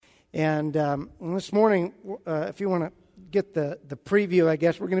And this morning, if you want to get the preview, I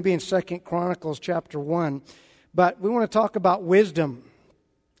guess, we're going to be in 2 Chronicles chapter 1. But we want to talk about wisdom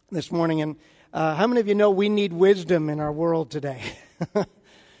this morning. And how many of you know we need wisdom in our world today?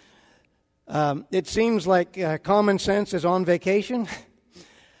 It seems like common sense is on vacation.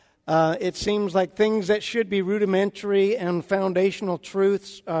 It seems like things that should be rudimentary and foundational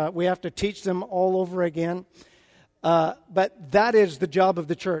truths, we have to teach them all over again. But that is the job of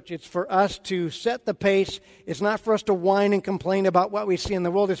the church. It's for us to set the pace. It's not for us to whine and complain about what we see in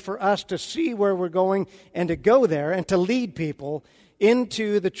the world. It's for us to see where we're going and to go there and to lead people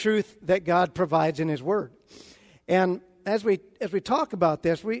into the truth that God provides in His Word. And as we talk about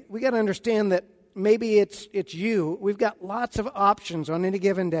this, we got to understand that maybe it's you. We've got lots of options on any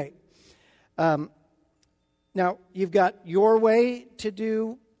given day. Now, you've got your way to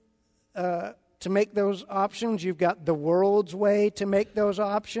do to make those options. You've got the world's way to make those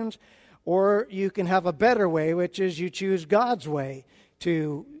options. Or you can have a better way, which is you choose God's way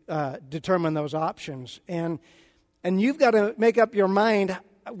to determine those options. And you've got to make up your mind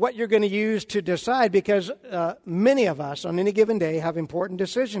what you're going to use to decide, because many of us on any given day have important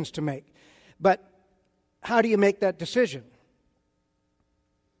decisions to make. But how do you make that decision?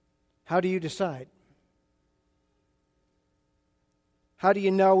 How do you decide? How do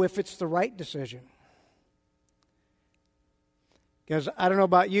you know if it's the right decision? Because I don't know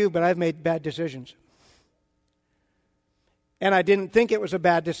about you, but I've made bad decisions. And I didn't think it was a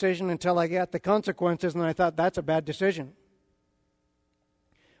bad decision until I got the consequences, and I thought, that's a bad decision.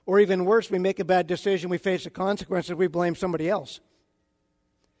 Or even worse, we make a bad decision, we face the consequences, we blame somebody else.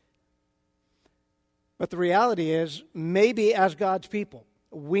 But the reality is, maybe as God's people,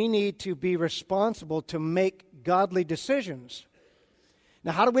 we need to be responsible to make godly decisions.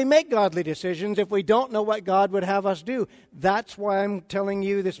 Now, how do we make godly decisions if we don't know what God would have us do? That's why I'm telling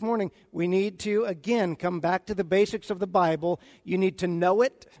you this morning, we need to, again, come back to the basics of the Bible. You need to know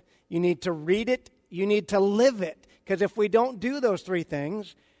it, you need to read it, you need to live it. Because if we don't do those three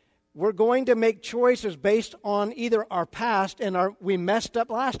things, we're going to make choices based on either our past and we messed up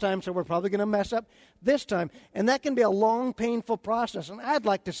last time, so we're probably going to mess up this time. And that can be a long, painful process. And I'd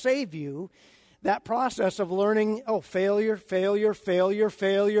like to save you that process of learning, failure.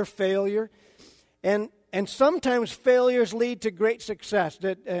 And sometimes failures lead to great success.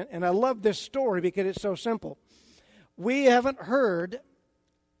 And I love this story because it's so simple. We haven't heard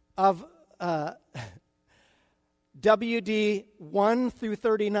of WD 1 through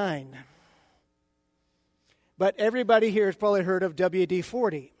 39. But everybody here has probably heard of WD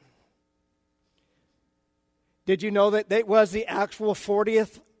 40. Did you know that it was the actual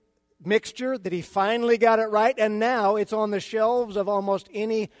 40th mixture, that he finally got it right, and now it's on the shelves of almost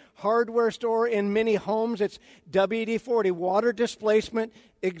any hardware store in many homes? It's WD-40, water displacement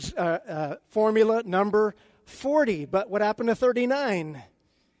formula number 40. But what happened to 39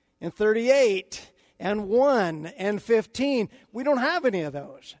 and 38 and 1 and 15? We don't have any of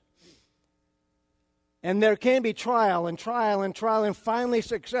those. And there can be trial and finally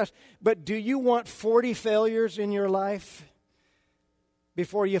success. But do you want 40 failures in your life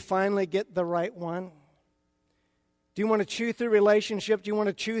before you finally get the right one? Do you want to chew through relationships? Do you want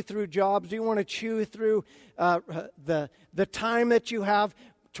to chew through jobs? Do you want to chew through the time that you have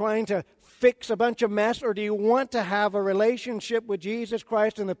trying to fix a bunch of mess? Or do you want to have a relationship with Jesus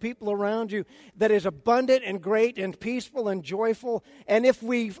Christ and the people around you that is abundant and great and peaceful and joyful? And if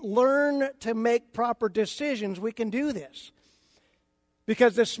we learn to make proper decisions, we can do this.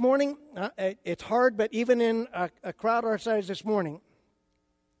 Because this morning, it's hard, but even in a crowd our size this morning,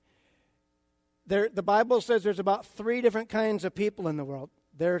 the Bible says there's about 3 different kinds of people in the world.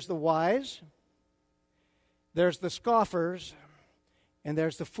 There's the wise, there's the scoffers, and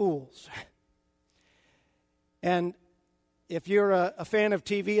there's the fools. And if you're a fan of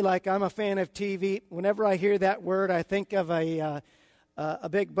TV, like I'm a fan of TV, whenever I hear that word, I think of a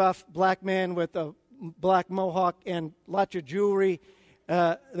big buff black man with a black mohawk and lots of jewelry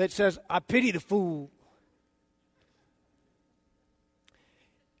that says, "I pity the fool."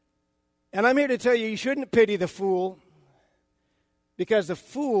 And I'm here to tell you, you shouldn't pity the fool, because the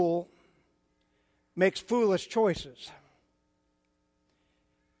fool makes foolish choices.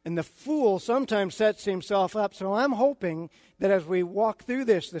 And the fool sometimes sets himself up. So I'm hoping that as we walk through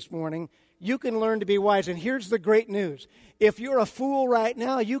this morning, you can learn to be wise. And here's the great news. If you're a fool right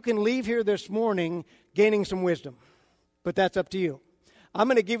now, you can leave here this morning gaining some wisdom. But that's up to you. I'm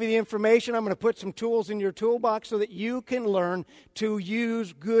going to give you the information. I'm going to put some tools in your toolbox so that you can learn to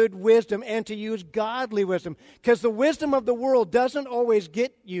use good wisdom and to use godly wisdom. Because the wisdom of the world doesn't always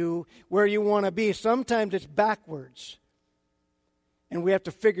get you where you want to be. Sometimes it's backwards. And we have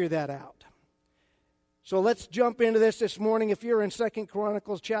to figure that out. So let's jump into this morning. If you're in 2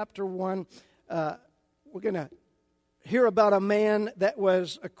 Chronicles chapter 1, we're going to hear about a man that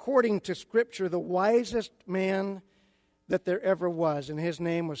was, according to Scripture, the wisest man that there ever was, and his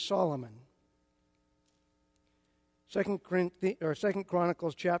name was Solomon. 2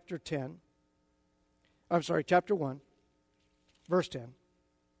 Chronicles chapter 1, verse 10.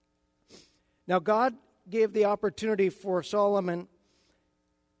 Now God gave the opportunity for Solomon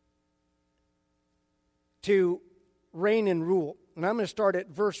to reign and rule. And I'm going to start at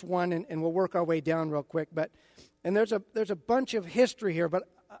verse 1, and we'll work our way down real quick. And there's a bunch of history here, but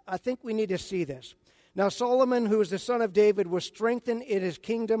I think we need to see this. Now Solomon, who was the son of David, was strengthened in his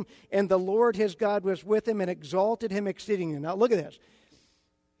kingdom, and the Lord his God was with him and exalted him exceedingly. Now look at this.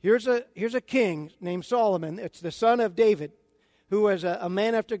 Here's a king named Solomon. It's the son of David, who was a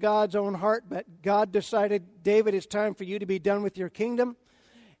man after God's own heart, but God decided, David, it's time for you to be done with your kingdom.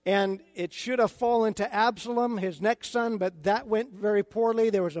 And it should have fallen to Absalom, his next son, but that went very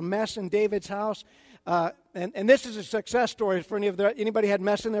poorly. There was a mess in David's house. And this is a success story for anybody had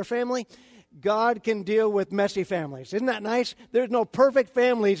mess in their family. God can deal with messy families. Isn't that nice? There's no perfect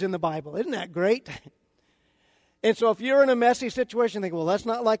families in the Bible. Isn't that great? And so if you're in a messy situation, think, well, that's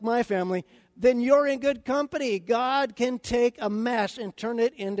not like my family, then you're in good company. God can take a mess and turn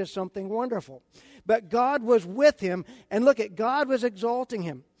it into something wonderful. But God was with him, and look at, God was exalting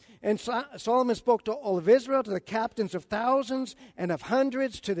him. And Solomon spoke to all of Israel, to the captains of thousands and of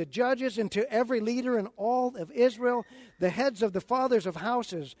hundreds, to the judges, and to every leader in all of Israel, the heads of the fathers of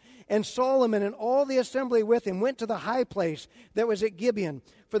houses. And Solomon and all the assembly with him went to the high place that was at Gibeon.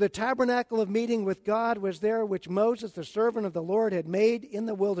 For the tabernacle of meeting with God was there, which Moses, the servant of the Lord, had made in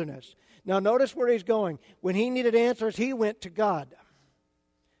the wilderness. Now notice where he's going. When he needed answers, he went to God.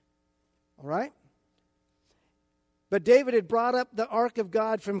 All right? But David had brought up the ark of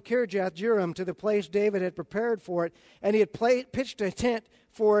God from Kirjath-jearim to the place David had prepared for it, and he had pitched a tent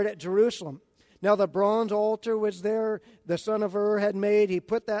for it at Jerusalem. Now the bronze altar was there, the son of Ur had made. He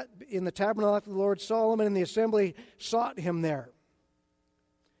put that in the tabernacle of the Lord. Solomon and the assembly sought him there.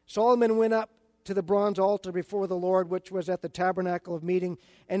 Solomon went up to the bronze altar before the Lord, which was at the tabernacle of meeting,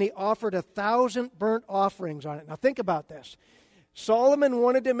 and he offered 1,000 burnt offerings on it. Now think about this. Solomon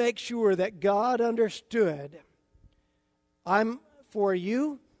wanted to make sure that God understood, I'm for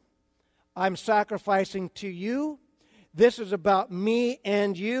you. I'm sacrificing to you. This is about me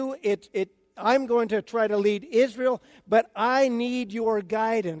and you. I'm going to try to lead Israel, but I need your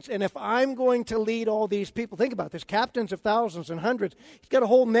guidance. And if I'm going to lead all these people, think about this, captains of thousands and hundreds, he's got a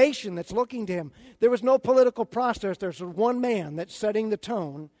whole nation that's looking to him. There was no political process. There's one man that's setting the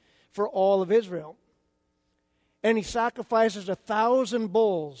tone for all of Israel. And he sacrifices 1,000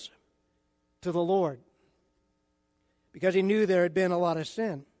 bulls to the Lord, because he knew there had been a lot of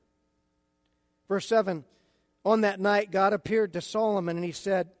sin. Verse 7, on that night God appeared to Solomon and he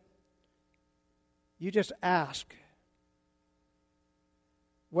said, you just ask,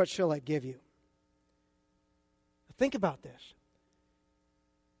 what shall I give you? Think about this.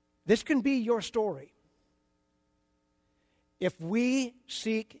 This can be your story. If we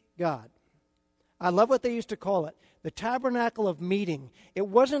seek God. I love what they used to call it, the tabernacle of meeting. It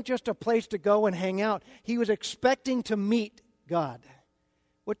wasn't just a place to go and hang out. He was expecting to meet God.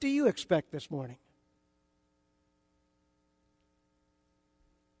 What do you expect this morning?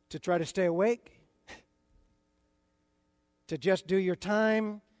 To try to stay awake? To just do your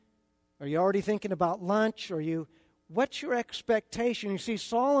time? Are you already thinking about lunch? What's your expectation? You see,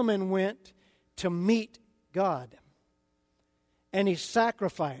 Solomon went to meet God. And he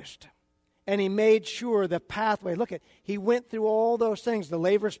sacrificed. And he made sure the pathway. Look at, he went through all those things. The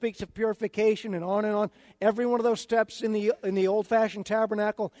laver speaks of purification and on and on. Every one of those steps in the old-fashioned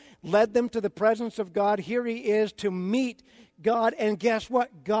tabernacle led them to the presence of God. Here he is to meet God. And guess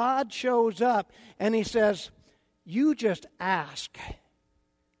what? God shows up and he says, you just ask.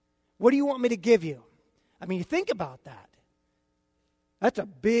 What do you want me to give you? I mean, you think about that. That's a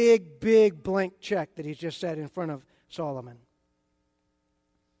big, big blank check that he's just said in front of Solomon.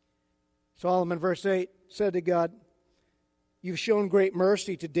 Solomon, verse 8, said to God, you've shown great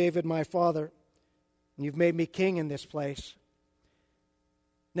mercy to David my father, and you've made me king in this place.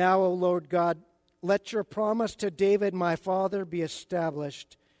 Now, O Lord God, let your promise to David my father be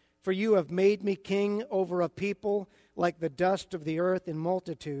established, for you have made me king over a people like the dust of the earth in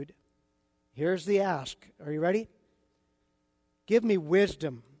multitude. Here's the ask. Are you ready? Give me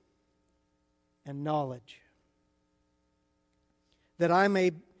wisdom and knowledge, that I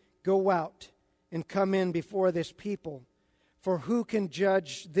may go out and come in before this people. For who can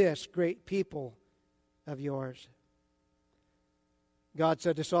judge this great people of yours? God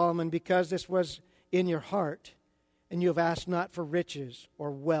said to Solomon, because this was in your heart, and you have asked not for riches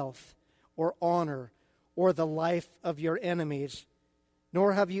or wealth or honor or the life of your enemies,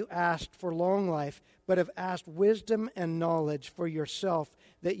 nor have you asked for long life, but have asked wisdom and knowledge for yourself,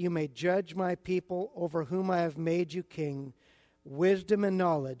 that you may judge my people over whom I have made you king. Wisdom and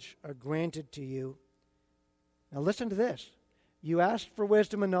knowledge are granted to you. Now listen to this. You asked for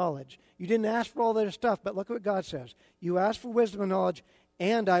wisdom and knowledge. You didn't ask for all that stuff, but look at what God says. You asked for wisdom and knowledge,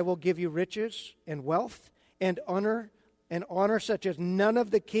 and I will give you riches and wealth and honor such as none of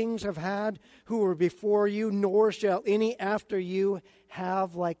the kings have had who were before you, nor shall any after you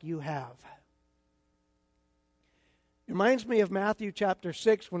have like you have. It reminds me of Matthew chapter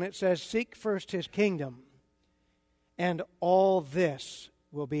 6 when it says, seek first his kingdom, and all this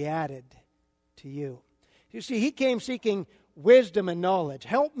will be added to you. You see, he came seeking wisdom and knowledge.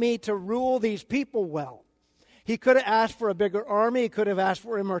 Help me to rule these people well. He could have asked for a bigger army. He could have asked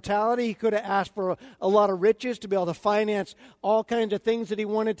for immortality. He could have asked for a lot of riches to be able to finance all kinds of things that he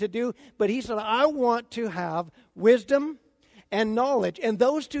wanted to do. But he said, I want to have wisdom and knowledge. And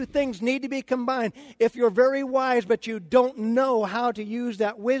those two things need to be combined. If you're very wise, but you don't know how to use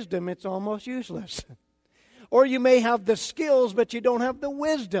that wisdom, it's almost useless. Or you may have the skills, but you don't have the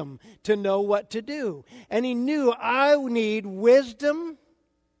wisdom to know what to do. And he knew, I need wisdom.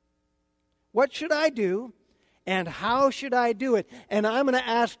 What should I do? And how should I do it? And I'm going to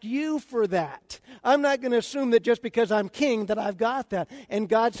ask you for that. I'm not going to assume that just because I'm king that I've got that. And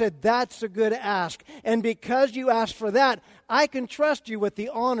God said, that's a good ask. And because you asked for that, I can trust you with the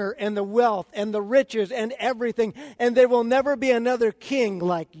honor and the wealth and the riches and everything. And there will never be another king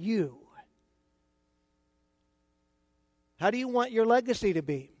like you. How do you want your legacy to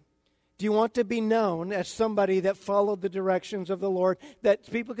be? Do you want to be known as somebody that followed the directions of the Lord, that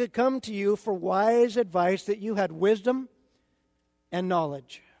people could come to you for wise advice, that you had wisdom and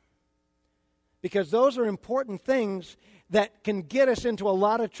knowledge? Because those are important things that can get us into a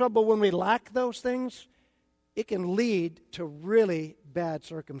lot of trouble when we lack those things. It can lead to really bad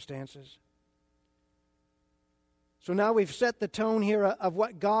circumstances. So now we've set the tone here of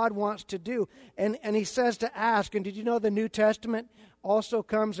what God wants to do. And he says to ask. And did you know the New Testament also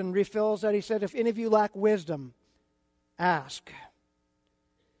comes and refills that? He said, if any of you lack wisdom, ask.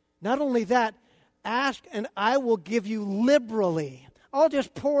 Not only that, ask and I will give you liberally. I'll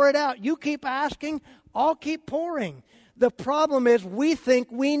just pour it out. You keep asking, I'll keep pouring. The problem is we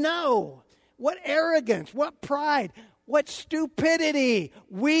think we know. What arrogance, what pride, what stupidity.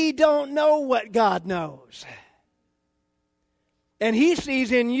 We don't know what God knows. And he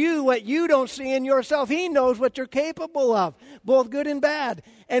sees in you what you don't see in yourself. He knows what you're capable of, both good and bad.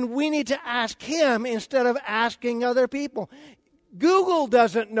 And we need to ask him instead of asking other people. Google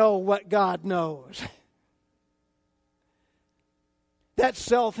doesn't know what God knows. That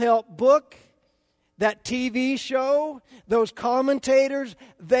self-help book, that TV show, those commentators,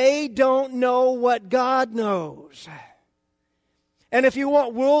 they don't know what God knows. And if you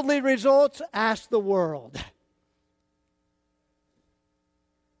want worldly results, ask the world.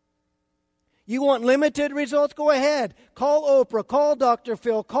 You want limited results? Go ahead. Call Oprah, call Dr.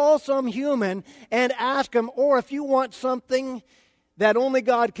 Phil, call some human and ask them. Or if you want something that only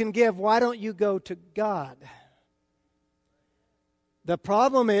God can give, why don't you go to God? The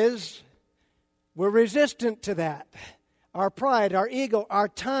problem is we're resistant to that. Our pride, our ego, our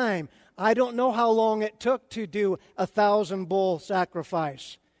time. I don't know how long it took to do 1,000 bull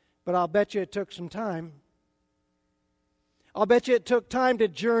sacrifice, but I'll bet you it took some time. I'll bet you it took time to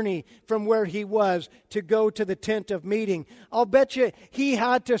journey from where he was to go to the tent of meeting. I'll bet you he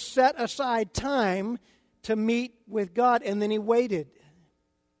had to set aside time to meet with God, and then he waited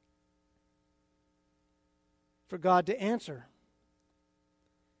for God to answer.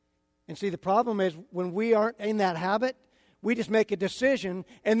 And see, the problem is when we aren't in that habit, we just make a decision,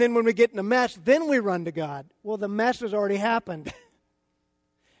 and then when we get in a mess, then we run to God. Well, the mess has already happened.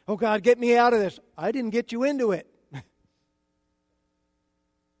 Oh, God, get me out of this. I didn't get you into it.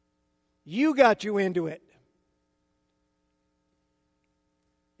 You got you into it.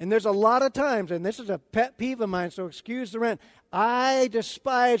 And there's a lot of times, and this is a pet peeve of mine, so excuse the rant. I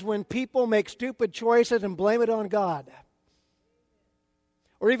despise when people make stupid choices and blame it on God.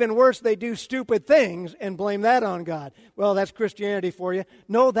 Or even worse, they do stupid things and blame that on God. Well, that's Christianity for you.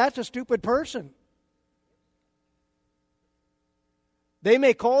 No, that's a stupid person. They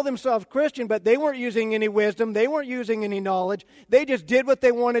may call themselves Christian, but they weren't using any wisdom. They weren't using any knowledge. They just did what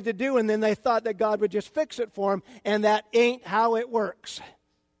they wanted to do, and then they thought that God would just fix it for them, and that ain't how it works.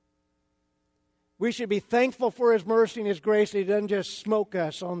 We should be thankful for his mercy and his grace that he doesn't just smoke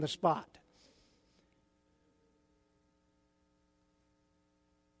us on the spot.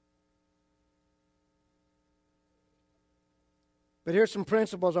 But here's some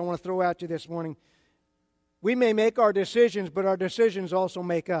principles I want to throw at you this morning. We may make our decisions, but our decisions also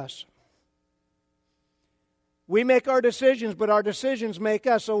make us. We make our decisions, but our decisions make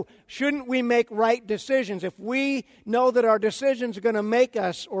us. So shouldn't we make right decisions? If we know that our decisions are going to make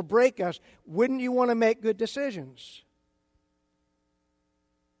us or break us, wouldn't you want to make good decisions?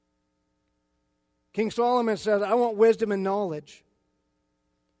 King Solomon says, I want wisdom and knowledge.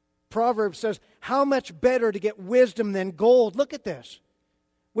 Proverbs says, how much better to get wisdom than gold? Look at this.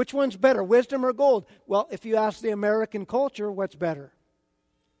 Which one's better, wisdom or gold? Well, if you ask the American culture, what's better?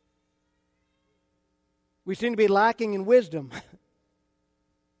 We seem to be lacking in wisdom.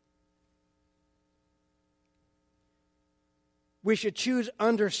 We should choose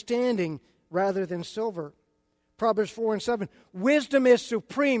understanding rather than silver. Proverbs 4:7. Wisdom is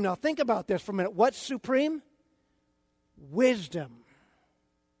supreme. Now think about this for a minute. What's supreme? Wisdom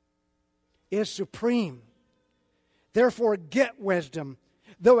is supreme. Therefore, get wisdom.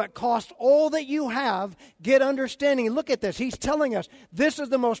 Though it cost all that you have, get understanding. Look at this. He's telling us this is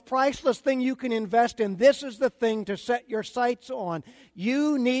the most priceless thing you can invest in. This is the thing to set your sights on.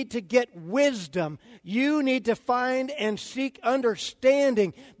 You need to get wisdom. You need to find and seek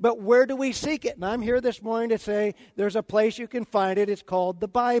understanding. But where do we seek it? And I'm here this morning to say there's a place you can find it. It's called the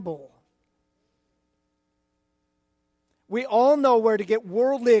Bible. We all know where to get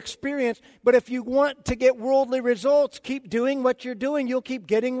worldly experience, but if you want to get worldly results, keep doing what you're doing. You'll keep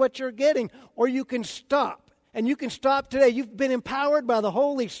getting what you're getting. Or you can stop. And you can stop today. You've been empowered by the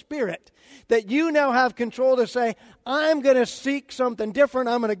Holy Spirit that you now have control to say, I'm going to seek something different.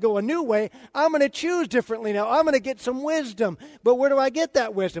 I'm going to go a new way. I'm going to choose differently now. I'm going to get some wisdom. But where do I get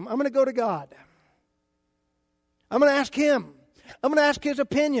that wisdom? I'm going to go to God. I'm going to ask Him. I'm going to ask His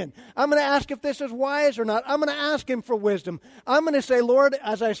opinion. I'm going to ask if this is wise or not. I'm going to ask Him for wisdom. I'm going to say, Lord,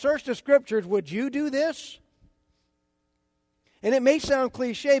 as I search the Scriptures, would you do this? And it may sound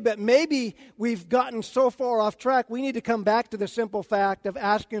cliche, but maybe we've gotten so far off track, we need to come back to the simple fact of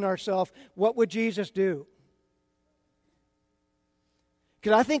asking ourselves, what would Jesus do?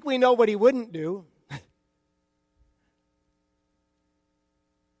 Because I think we know what He wouldn't do.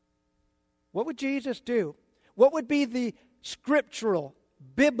 What would Jesus do? What would be the scriptural,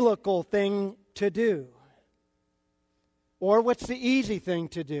 biblical thing to do? Or what's the easy thing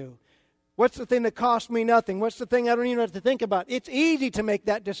to do? What's the thing that costs me nothing? What's the thing I don't even have to think about? It's easy to make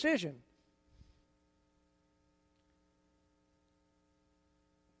that decision.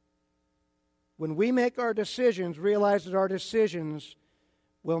 When we make our decisions, realize that our decisions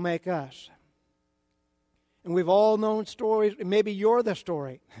will make us. And we've all known stories, maybe you're the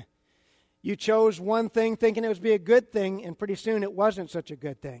story. You chose one thing thinking it would be a good thing, and pretty soon it wasn't such a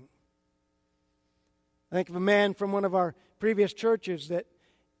good thing. I think of a man from one of our previous churches that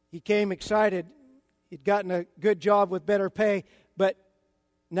he came excited. He'd gotten a good job with better pay, but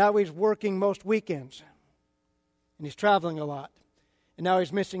now he's working most weekends. And he's traveling a lot. And now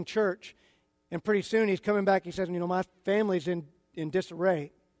he's missing church. And pretty soon he's coming back. He says, my family's in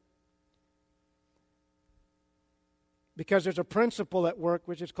disarray. Because there's a principle at work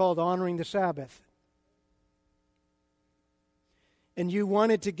which is called honoring the Sabbath. And you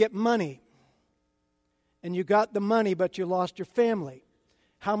wanted to get money. And you got the money, but you lost your family.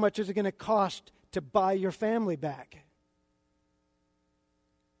 How much is it going to cost to buy your family back?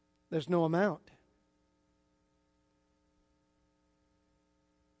 There's no amount.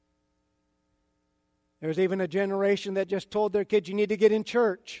 There's even a generation that just told their kids, you need to get in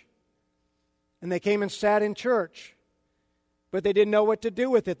church. And they came and sat in church. But they didn't know what to do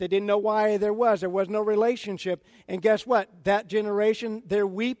with it. They didn't know why there was. There was no relationship. And guess what? That generation, they're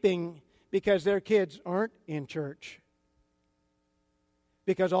weeping because their kids aren't in church.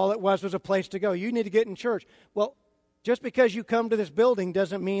 Because all it was a place to go. You need to get in church. Well, just because you come to this building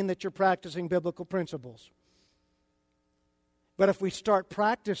doesn't mean that you're practicing biblical principles. But if we start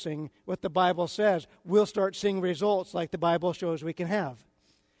practicing what the Bible says, we'll start seeing results like the Bible shows we can have.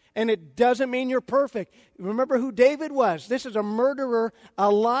 And it doesn't mean you're perfect. Remember who David was. This is a murderer, a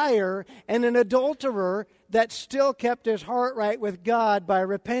liar, and an adulterer that still kept his heart right with God by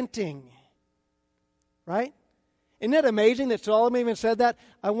repenting. Right? Isn't it amazing that Solomon even said that?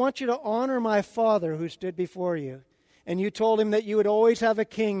 I want you to honor my father who stood before you. And you told him that you would always have a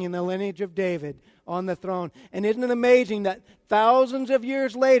king in the lineage of David on the throne. And isn't it amazing that thousands of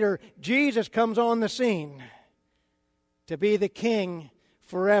years later, Jesus comes on the scene to be the king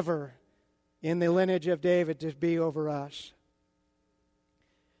forever in the lineage of David to be over us.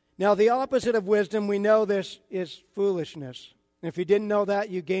 Now, the opposite of wisdom, we know this, is foolishness. And if you didn't know that,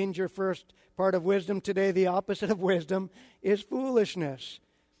 you gained your first part of wisdom today. The opposite of wisdom is foolishness.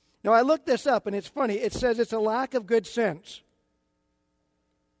 Now, I looked this up, and it's funny. It says it's a lack of good sense.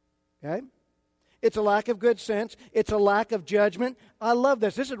 Okay? It's a lack of good sense. It's a lack of judgment. I love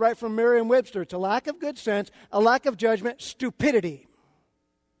this. This is right from Merriam-Webster. It's a lack of good sense, a lack of judgment, stupidity.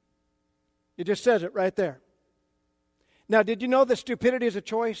 It just says it right there. Now, did you know that stupidity is a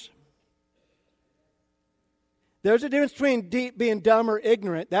choice? There's a difference between being dumb or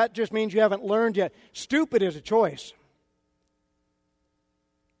ignorant. That just means you haven't learned yet. Stupid is a choice.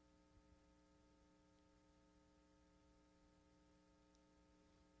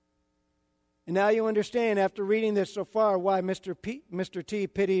 And now you understand, after reading this so far, why Mr. T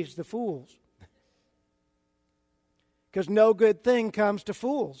pities the fools. Because no good thing comes to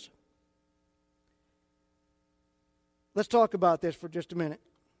fools. Let's talk about this for just a minute.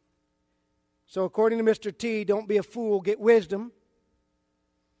 So according to Mr. T, don't be a fool, get wisdom.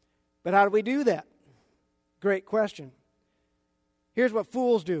 But how do we do that? Great question. Here's what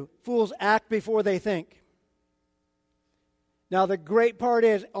fools do. Fools act before they think. Now, the great part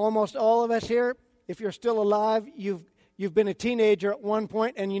is, almost all of us here, if you're still alive, you've been a teenager at one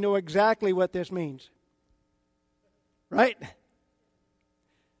point, and you know exactly what this means. Right?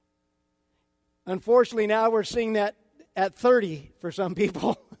 Unfortunately, now we're seeing that at 30 for some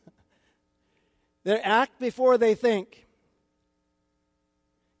people. They act before they think.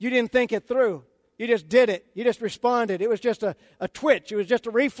 You didn't think it through. You just did it. You just responded. It was just a twitch. It was just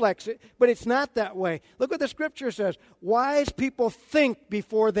a reflex. But it's not that way. Look what the Scripture says. Wise people think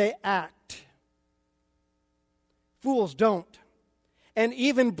before they act. Fools don't. And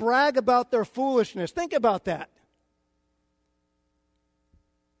even brag about their foolishness. Think about that.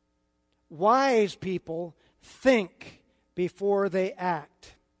 Wise people think before they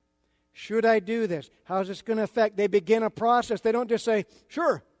act. Should I do this? How's this going to affect? They begin a process. They don't just say,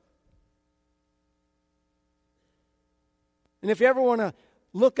 sure. And if you ever want to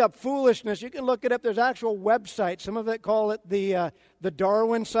look up foolishness, you can look it up. There's actual websites. Some of it call it the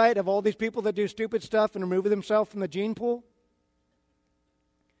Darwin site of all these people that do stupid stuff and remove themselves from the gene pool.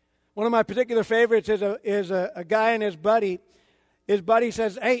 One of my particular favorites is a guy and his buddy. His buddy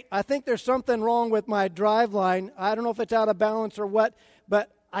says, hey, I think there's something wrong with my drive line. I don't know if it's out of balance or what,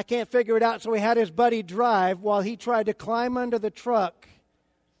 but I can't figure it out. So he had his buddy drive while he tried to climb under the truck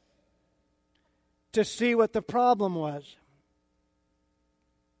to see what the problem was.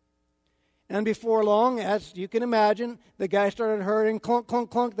 And before long, as you can imagine, the guy started hurting, clunk,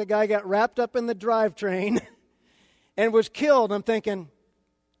 clunk, clunk. The guy got wrapped up in the drivetrain and was killed. I'm thinking,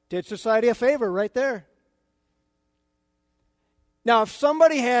 did society a favor right there. Now, if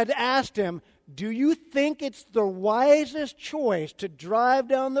somebody had asked him, do you think it's the wisest choice to drive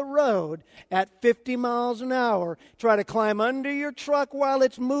down the road at 50 miles an hour, try to climb under your truck while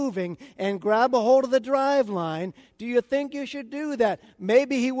it's moving, and grab a hold of the drive line? Do you think you should do that?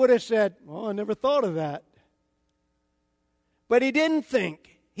 Maybe he would have said, well, I never thought of that. But he didn't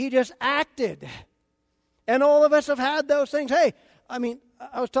think. He just acted. And all of us have had those things. Hey,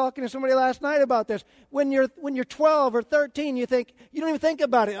 I was talking to somebody last night about this. When you're 12 or 13, you don't even think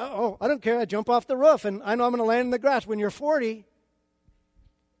about it. Oh, I don't care. I jump off the roof and I know I'm going to land in the grass. When you're 40,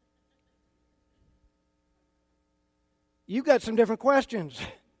 you got some different questions.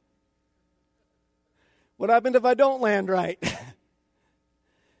 What happens if I don't land right?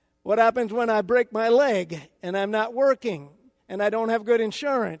 What happens when I break my leg and I'm not working and I don't have good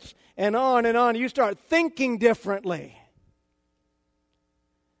insurance? And on and on. You start thinking differently.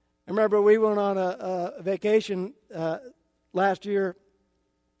 I remember we went on a vacation last year,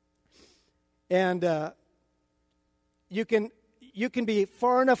 and you can be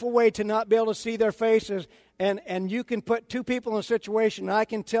far enough away to not be able to see their faces, and you can put two people in a situation, and I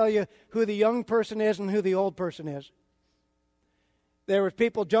can tell you who the young person is and who the old person is. There were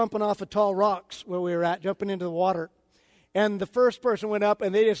people jumping off of tall rocks where we were at, jumping into the water, and the first person went up,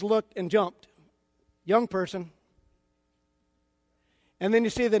 and they just looked and jumped. Young person. And then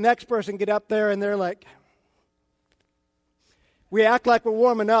you see the next person get up there and they're like, we act like we're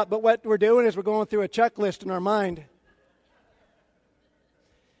warming up, but what we're doing is we're going through a checklist in our mind.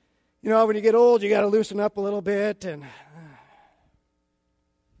 You know, when you get old, you got to loosen up a little bit. And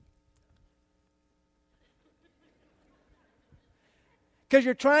because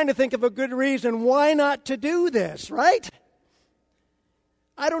you're trying to think of a good reason why not to do this, right?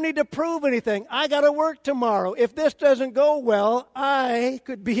 I don't need to prove anything. I got to work tomorrow. If this doesn't go well, I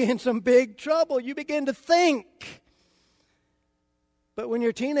could be in some big trouble. You begin to think. But when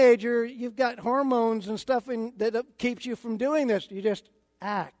you're a teenager, you've got hormones and stuff that keeps you from doing this. You just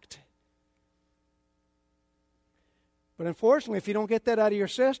act. But unfortunately, if you don't get that out of your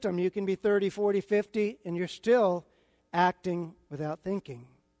system, you can be 30, 40, 50, and you're still acting without thinking.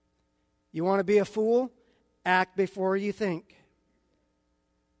 You want to be a fool? Act before you think.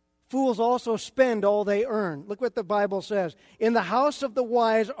 Fools also spend all they earn. Look what the Bible says. In the house of the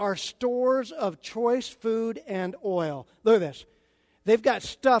wise are stores of choice food and oil. Look at this. They've got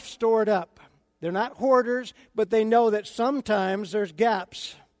stuff stored up. They're not hoarders, but they know that sometimes there's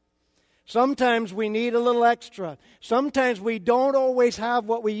gaps. Sometimes we need a little extra. Sometimes we don't always have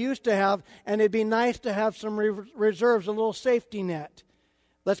what we used to have, and it'd be nice to have some reserves, a little safety net.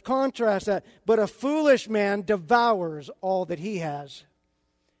 Let's contrast that. But a foolish man devours all that he has.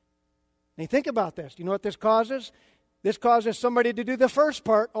 Now, think about this. You know what this causes? This causes somebody to do the first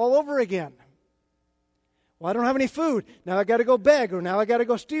part all over again. Well, I don't have any food. Now I got to go beg, or now I got to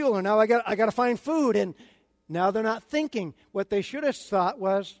go steal, or now I got to find food. And now they're not thinking. What they should have thought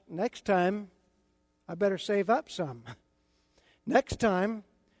was, next time, I better save up some. Next time,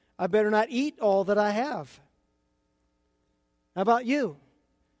 I better not eat all that I have. How about you?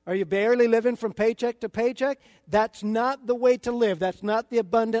 Are you barely living from paycheck to paycheck? That's not the way to live. That's not the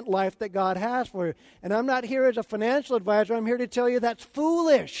abundant life that God has for you. And I'm not here as a financial advisor. I'm here to tell you that's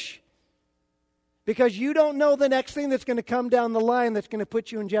foolish. Because you don't know the next thing that's going to come down the line that's going to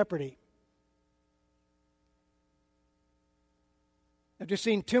put you in jeopardy. I've just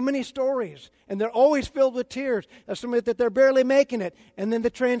seen too many stories, and they're always filled with tears of somebody that they're barely making it, and then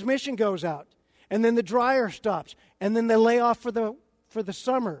the transmission goes out, and then the dryer stops, and then they lay off for the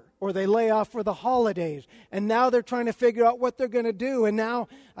summer, or they lay off for the holidays, and now they're trying to figure out what they're going to do, and now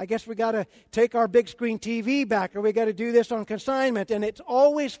I guess we got to take our big screen TV back, or we got to do this on consignment, and it's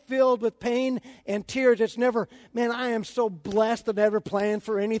always filled with pain and tears. It's never, man, I am so blessed that I never planned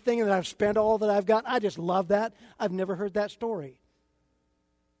for anything, and that I've spent all that I've got. I just love that. I've never heard that story.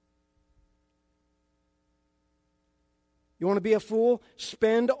 You want to be a fool?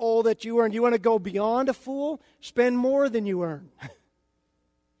 Spend all that you earn. You want to go beyond a fool? Spend more than you earn.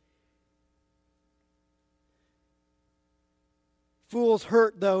 Fools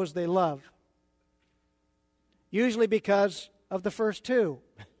hurt those they love. Usually because of the first two.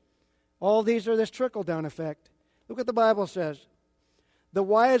 All these are this trickle-down effect. Look what the Bible says. The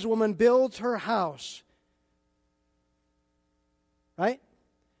wise woman builds her house. Right?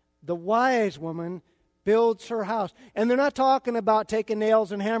 The wise woman builds her house. And they're not talking about taking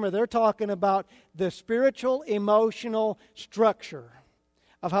nails and hammer. They're talking about the spiritual, emotional structure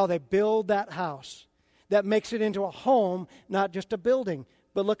of how they build that house. That makes it into a home, not just a building.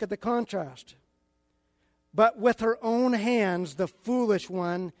 But look at the contrast. But with her own hands, the foolish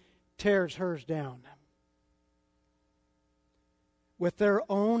one tears hers down. With their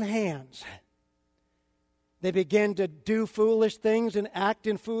own hands, they begin to do foolish things and act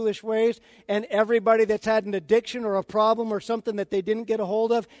in foolish ways. And everybody that's had an addiction or a problem or something that they didn't get a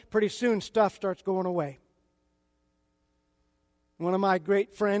hold of, pretty soon stuff starts going away. One of my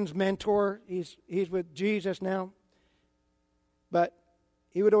great friends, mentor, he's with Jesus now. But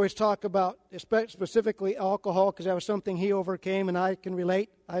he would always talk about, specifically alcohol, because that was something he overcame, and I can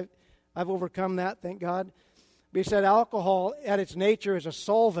relate. I've overcome that, thank God. But he said alcohol, at its nature, is a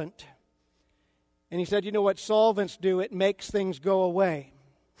solvent. And he said, you know what solvents do? It makes things go away.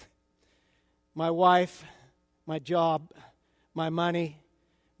 My wife, my job, my money,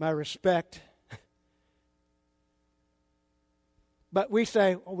 my respect. But we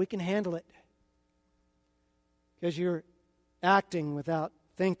say, oh, we can handle it. Because you're acting without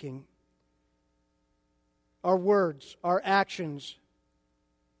thinking. Our words, our actions.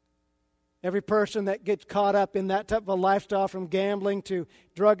 Every person that gets caught up in that type of a lifestyle, from gambling to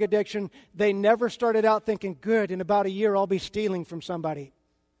drug addiction, they never started out thinking, good, in about a year I'll be stealing from somebody.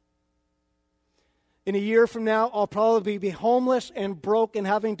 In a year from now, I'll probably be homeless and broke and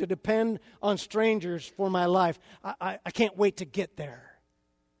having to depend on strangers for my life. I can't wait to get there.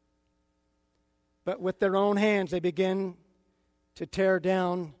 But with their own hands, they begin to tear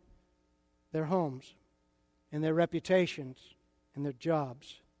down their homes and their reputations and their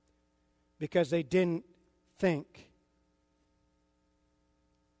jobs. Because they didn't think.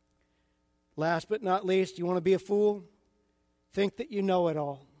 Last but not least, you want to be a fool? Think that you know it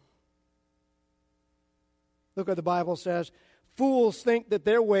all. Look what the Bible says. Fools think that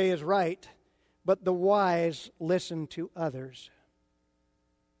their way is right, but the wise listen to others.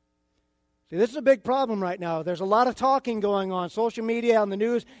 See, this is a big problem right now. There's a lot of talking going on. Social media, on the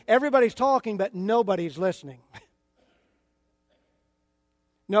news. Everybody's talking, but nobody's listening.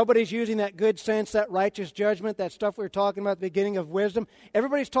 Nobody's using that good sense, that righteous judgment, that stuff we were talking about at the beginning of wisdom.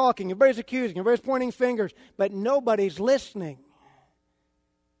 Everybody's talking, everybody's accusing, everybody's pointing fingers, but nobody's listening.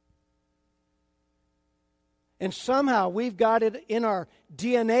 And somehow we've got it in our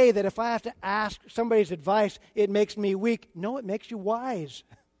DNA that if I have to ask somebody's advice, it makes me weak. No, it makes you wise.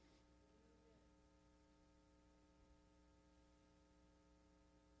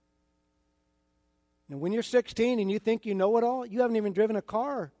 And when you're 16 and you think you know it all, you haven't even driven a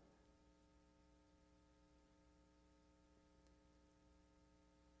car.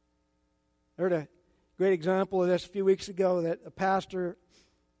 I heard a great example of this a few weeks ago, that a pastor,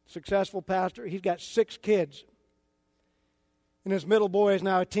 successful pastor, he's got 6 kids. And his middle boy is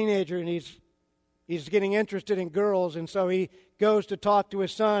now a teenager, and he's getting interested in girls, and so he goes to talk to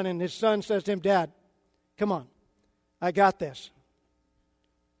his son, and his son says to him, "Dad, come on, I got this."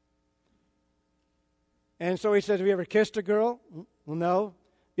 And so he says, "Have you ever kissed a girl?" "Well, no."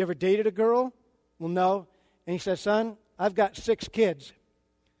 "You ever dated a girl?" "Well, no." And he says, "Son, I've got 6 kids.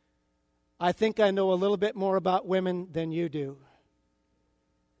 I think I know a little bit more about women than you do."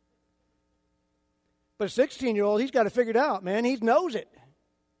 But a 16-year-old, he's got it figured out, man. He knows it.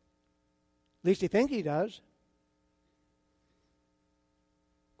 At least he thinks he does.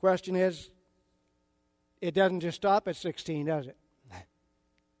 Question is, it doesn't just stop at 16, does it?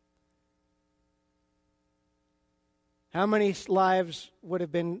 How many lives would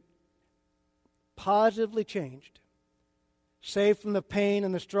have been positively changed, saved from the pain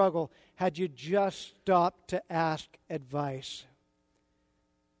and the struggle, had you just stopped to ask advice?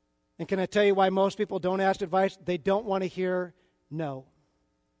 And can I tell you why most people don't ask advice? They don't want to hear no.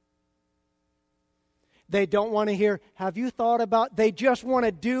 They don't want to hear, "Have you thought about?" They just want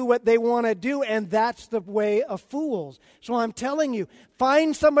to do what they want to do, and that's the way of fools. So I'm telling you,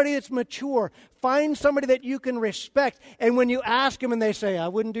 find somebody that's mature. Find somebody that you can respect. And when you ask them and they say, "I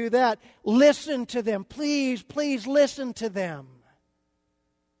wouldn't do that," listen to them. Please, please listen to them.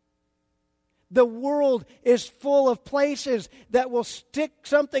 The world is full of places that will stick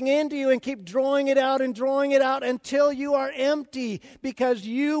something into you and keep drawing it out until you are empty because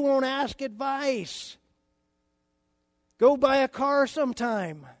you won't ask advice. Go buy a car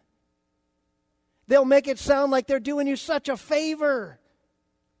sometime. They'll make it sound like they're doing you such a favor.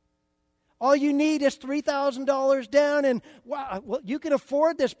 All you need is $3,000 down, and wow, well, you can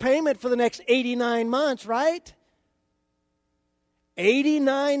afford this payment for the next 89 months, right?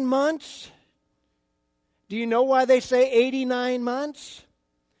 89 months? Do you know why they say 89 months?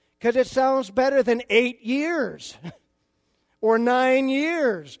 Because it sounds better than 8 years, or 9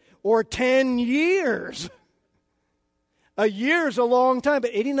 years, or 10 years. A year's a long time,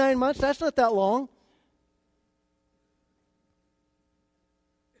 but 89 months, that's not that long.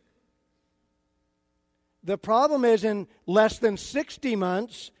 The problem is, in less than 60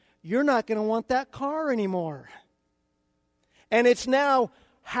 months, you're not going to want that car anymore. And it's now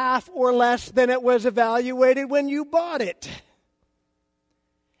half or less than it was evaluated when you bought it.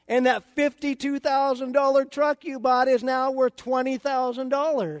 And that $52,000 truck you bought is now worth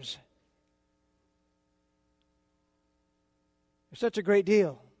 $20,000. It's such a great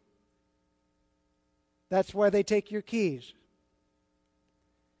deal. That's why they take your keys.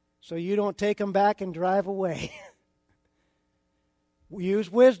 So you don't take them back and drive away.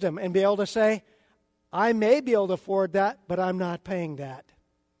 Use wisdom and be able to say, "I may be able to afford that, but I'm not paying that."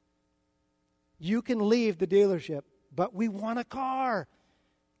 You can leave the dealership, but we want a car.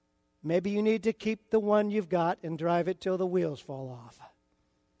 Maybe you need to keep the one you've got and drive it till the wheels fall off.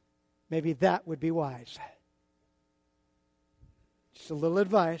 Maybe that would be wise. Just a little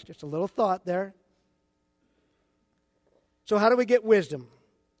advice, just a little thought there. So how do we get wisdom?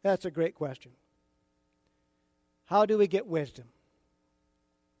 That's a great question. How do we get wisdom?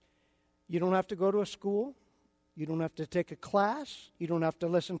 You don't have to go to a school. You don't have to take a class. You don't have to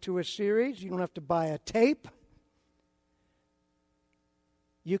listen to a series. You don't have to buy a tape.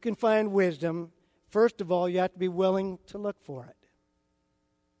 You can find wisdom. First of all, you have to be willing to look for it.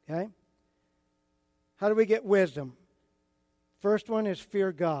 Okay? How do we get wisdom? First one is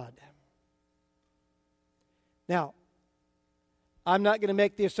fear God. Now, I'm not going to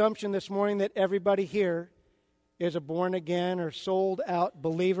make the assumption this morning that everybody here is a born-again or sold-out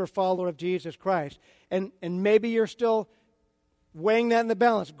believer, follower of Jesus Christ. And maybe you're still weighing that in the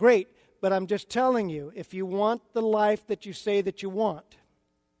balance. Great, but I'm just telling you, if you want the life that you say that you want,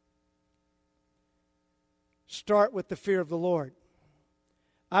 start with the fear of the Lord.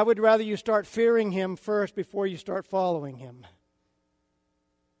 I would rather you start fearing Him first before you start following Him.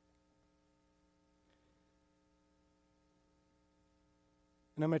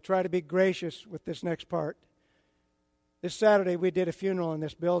 And I'm going to try to be gracious with this next part. This Saturday, we did a funeral in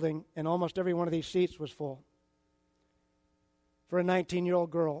this building, and almost every one of these seats was full for a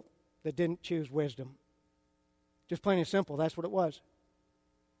 19-year-old girl that didn't choose wisdom. Just plain and simple, that's what it was.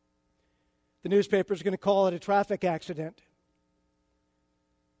 The newspaper's going to call it a traffic accident,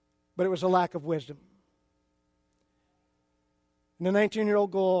 but it was a lack of wisdom. And the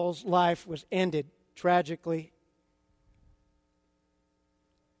 19-year-old girl's life was ended tragically,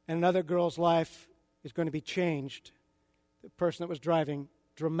 and another girl's life is going to be changed, the person that was driving,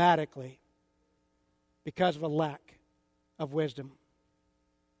 dramatically because of a lack of wisdom.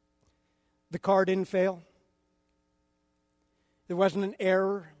 The car didn't fail. There wasn't an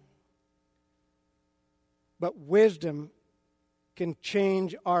error. But wisdom can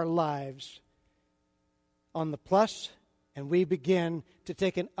change our lives on the plus, and we begin to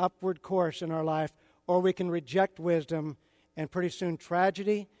take an upward course in our life, or we can reject wisdom, and pretty soon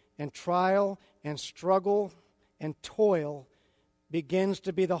tragedy and trial and struggle and toil begins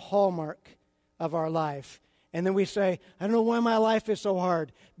to be the hallmark of our life. And then we say, I don't know why my life is so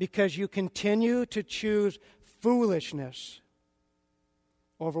hard. Because you continue to choose foolishness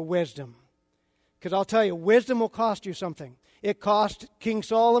over wisdom. Because I'll tell you, wisdom will cost you something. It cost King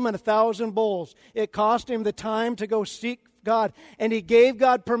Solomon 1,000 bulls. It cost him the time to go seek God. And he gave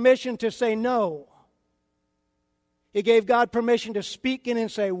God permission to say no. He gave God permission to speak in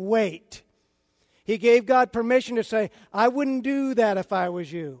and say, wait. He gave God permission to say, I wouldn't do that if I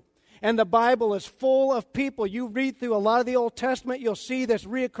was you. And the Bible is full of people. You read through a lot of the Old Testament, you'll see this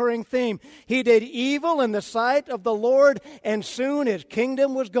reoccurring theme. He did evil in the sight of the Lord, and soon his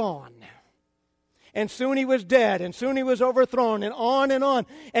kingdom was gone. And soon he was dead, and soon he was overthrown, and on and on.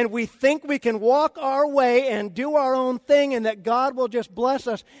 And we think we can walk our way and do our own thing, and that God will just bless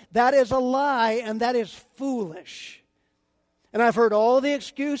us. That is a lie, and that is foolish. And I've heard all the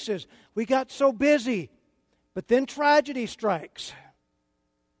excuses. We got so busy. But then tragedy strikes.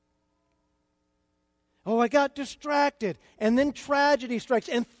 Oh, I got distracted. And then tragedy strikes.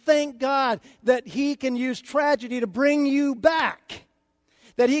 And thank God that He can use tragedy to bring you back.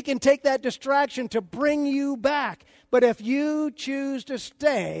 That He can take that distraction to bring you back. But if you choose to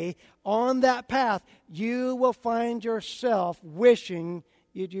stay on that path, you will find yourself wishing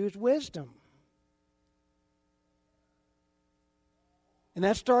you'd used wisdom. And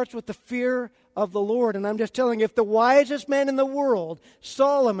that starts with the fear of the Lord. And I'm just telling you, if the wisest man in the world,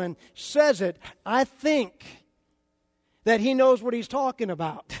 Solomon, says it, I think that he knows what he's talking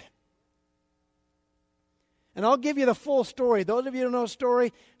about. And I'll give you the full story. Those of you who know the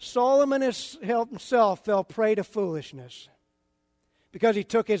story, Solomon himself fell prey to foolishness because he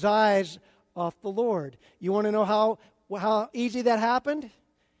took his eyes off the Lord. You want to know how easy that happened?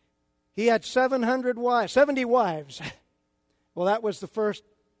 He had 70 wives. Well, that was the first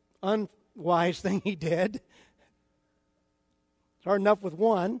unwise thing he did. It's hard enough with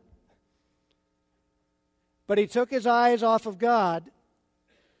one. But he took his eyes off of God,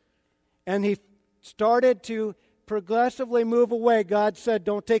 and he started to progressively move away. God said,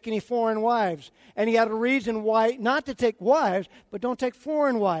 don't take any foreign wives. And he had a reason why not to take wives, but don't take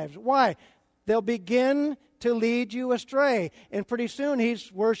foreign wives. Why? They'll begin to lead you astray. And pretty soon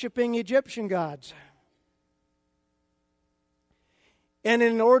he's worshiping Egyptian gods. And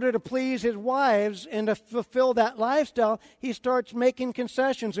in order to please his wives and to fulfill that lifestyle, he starts making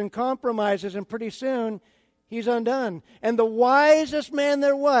concessions and compromises, and pretty soon he's undone. And the wisest man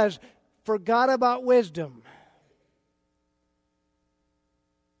there was forgot about wisdom.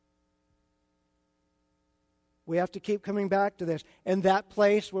 We have to keep coming back to this. And that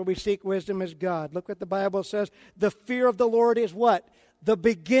place where we seek wisdom is God. Look what the Bible says. The fear of the Lord is what? The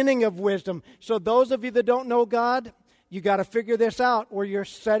beginning of wisdom. So those of you that don't know God, you got to figure this out, or you're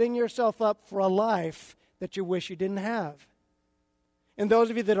setting yourself up for a life that you wish you didn't have. And those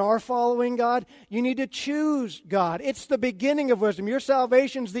of you that are following God, you need to choose God. It's the beginning of wisdom. Your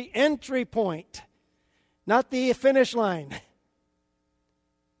salvation's the entry point, not the finish line.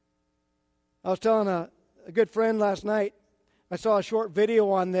 I was telling a good friend last night, I saw a short video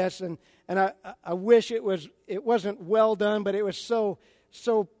on this, and I wish it wasn't well done, but it was so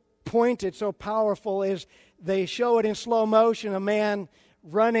pointed, so powerful. Is they show it in slow motion, a man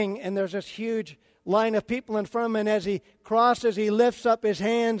running, and there's this huge line of people in front of him, and as he crosses, he lifts up his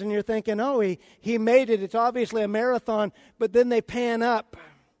hands, and you're thinking, oh, he made it. It's obviously a marathon, but then they pan up,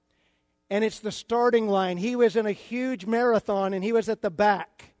 and it's the starting line. He was in a huge marathon, and he was at the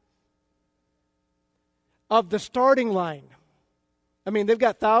back of the starting line. I mean, they've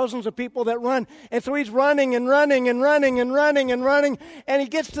got thousands of people that run. And so he's running and running and running and running and running. And he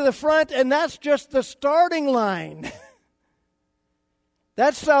gets to the front, and that's just the starting line.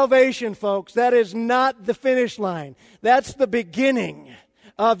 That's salvation, folks. That is not the finish line. That's the beginning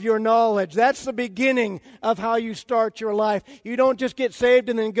of your knowledge. That's the beginning of how you start your life. You don't just get saved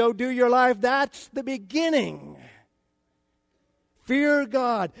and then go do your life. That's the beginning. Fear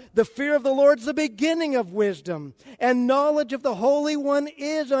God. The fear of the Lord is the beginning of wisdom. And knowledge of the Holy One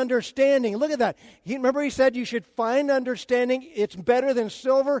is understanding. Look at that. Remember he said you should find understanding. It's better than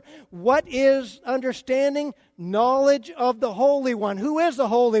silver. What is understanding? Knowledge of the Holy One. Who is the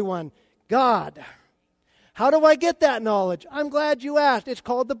Holy One? God. How do I get that knowledge? I'm glad you asked. It's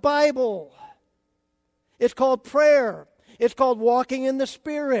called the Bible. It's called prayer. It's called walking in the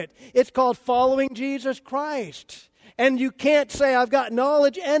Spirit. It's called following Jesus Christ. And you can't say, I've got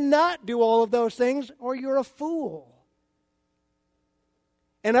knowledge and not do all of those things, or you're a fool.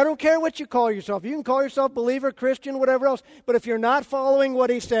 And I don't care what you call yourself. You can call yourself believer, Christian, whatever else. But if you're not following what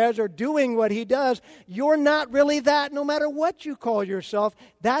he says or doing what he does, you're not really that no matter what you call yourself.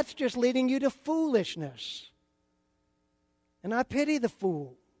 That's just leading you to foolishness. And I pity the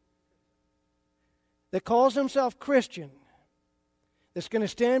fool that calls himself Christian, that's going to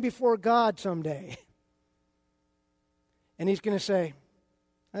stand before God someday. And he's going to say,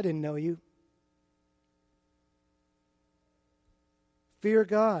 I didn't know you. Fear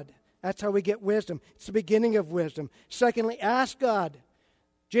God. That's how we get wisdom. It's the beginning of wisdom. Secondly, ask God.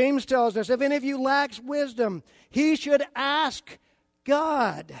 James tells us, if any of you lacks wisdom, he should ask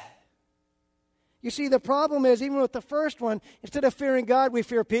God. You see, the problem is, even with the first one, instead of fearing God, we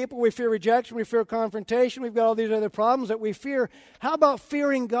fear people, we fear rejection, we fear confrontation, we've got all these other problems that we fear. How about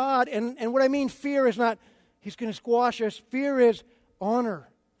fearing God? And what I mean fear is not, he's going to squash us. Fear is honor,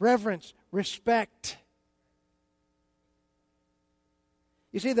 reverence, respect.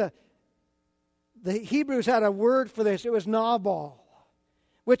 You see, the Hebrews had a word for this. It was Nabal,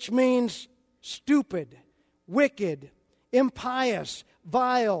 which means stupid, wicked, impious,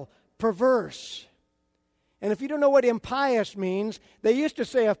 vile, perverse. And if you don't know what impious means, they used to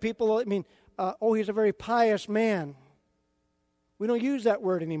say of people, he's a very pious man. We don't use that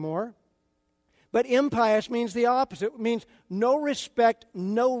word anymore. But impious means the opposite. It means no respect,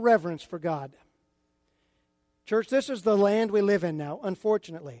 no reverence for God. Church, this is the land we live in now,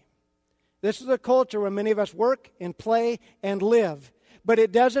 unfortunately. This is a culture where many of us work and play and live. But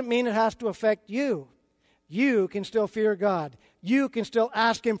it doesn't mean it has to affect you. You can still fear God. You can still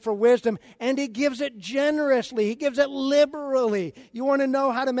ask Him for wisdom, and He gives it generously. He gives it liberally. You want to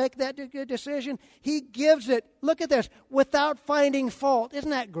know how to make that good decision? He gives it, look at this, without finding fault.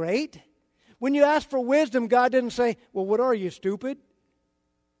 Isn't that great? When you ask for wisdom, God didn't say, well, what are you, stupid?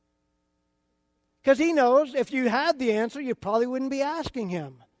 Because He knows if you had the answer, you probably wouldn't be asking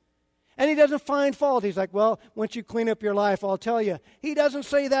Him. And He doesn't find fault. He's like, well, once you clean up your life, I'll tell you. He doesn't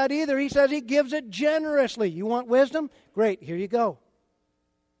say that either. He says He gives it generously. You want wisdom? Great, here you go.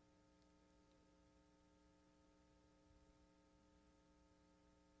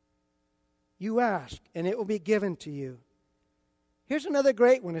 You ask, and it will be given to you. Here's another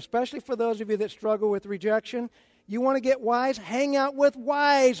great one, especially for those of you that struggle with rejection. You want to get wise? Hang out with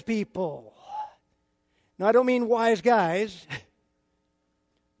wise people. Now, I don't mean wise guys.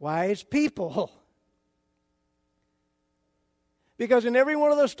 Wise people. Because in every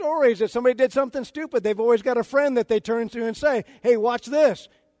one of those stories that somebody did something stupid, they've always got a friend that they turn to and say, hey, watch this.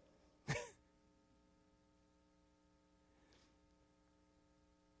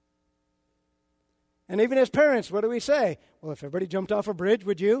 And even as parents, what do we say? Well, if everybody jumped off a bridge,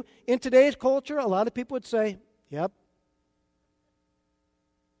 would you? In today's culture, a lot of people would say, yep.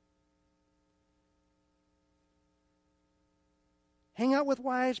 Hang out with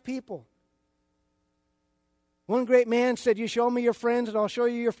wise people. One great man said, you show me your friends and I'll show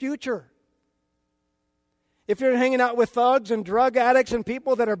you your future. If you're hanging out with thugs and drug addicts and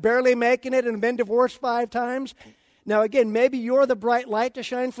people that are barely making it and have been divorced 5 times, now again, maybe you're the bright light to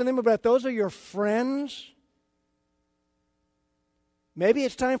shine for them, but if those are your friends, maybe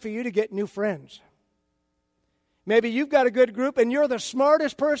it's time for you to get new friends. Maybe you've got a good group and you're the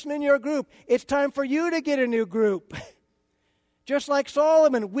smartest person in your group. It's time for you to get a new group. Just like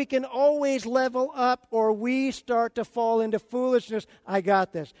Solomon, we can always level up or we start to fall into foolishness. I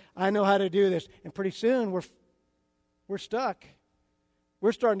got this. I know how to do this. And pretty soon we're stuck.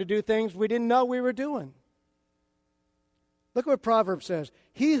 We're starting to do things we didn't know we were doing. Look what Proverbs says.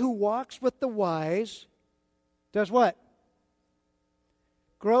 He who walks with the wise does what?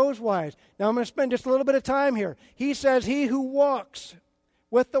 Grows wise. Now I'm going to spend just a little bit of time here. He says he who walks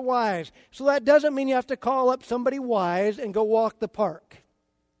with the wise. So that doesn't mean you have to call up somebody wise and go walk the park.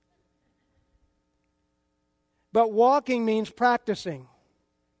 But walking means practicing.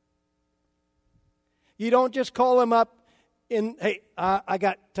 You don't just call them up hey, I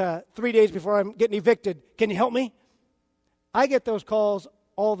got 3 days before I'm getting evicted. Can you help me? I get those calls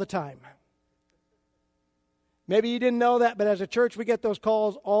all the time. Maybe you didn't know that, but as a church, we get those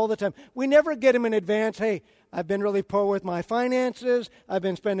calls all the time. We never get them in advance. Hey, I've been really poor with my finances. I've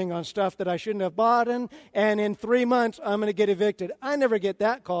been spending on stuff that I shouldn't have bought in. And in 3 months, I'm going to get evicted. I never get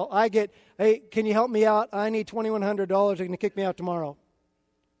that call. I get, hey, can you help me out? I need $2,100. They're going to kick me out tomorrow.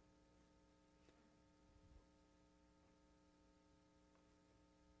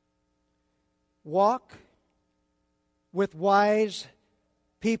 Walk with wise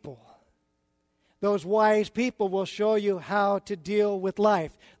people. Those wise people will show you how to deal with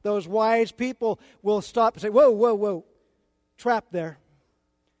life. Those wise people will stop and say, whoa, whoa, whoa, trap there.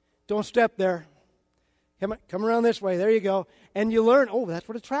 Don't step there. Come around this way. There you go. And you learn, oh, that's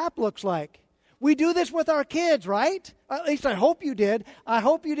what a trap looks like. We do this with our kids, right? At least I hope you did. I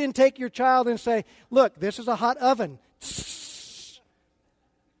hope you didn't take your child and say, look, this is a hot oven.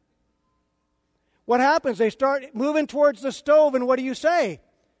 What happens? They start moving towards the stove, and what do you say?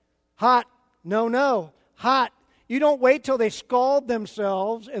 Hot. No, no. Hot. You don't wait till they scald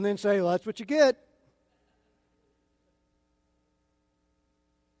themselves and then say, well, that's what you get.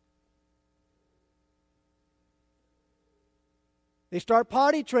 They start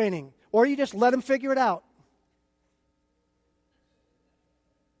potty training, or you just let them figure it out.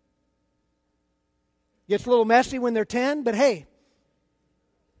 Gets a little messy when they're 10, but hey.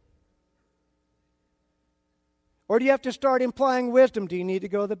 Or do you have to start implying wisdom? Do you need to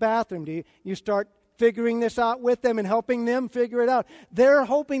go to the bathroom? Do you start figuring this out with them and helping them figure it out? They're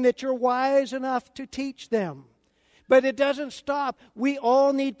hoping that you're wise enough to teach them. But it doesn't stop. We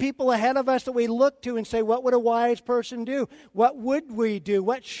all need people ahead of us that we look to and say, what would a wise person do? What would we do?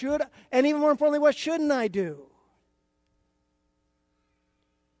 What should, and even more importantly, what shouldn't I do?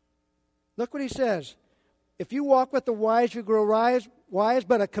 Look what he says. If you walk with the wise, you grow wise,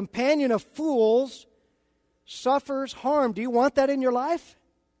 but a companion of fools suffers harm. Do you want that in your life?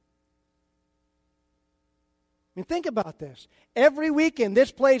 I mean, think about this. Every weekend,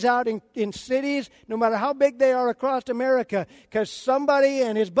 this plays out in cities, no matter how big they are across America, because somebody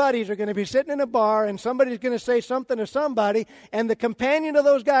and his buddies are going to be sitting in a bar, and somebody's going to say something to somebody, and the companion of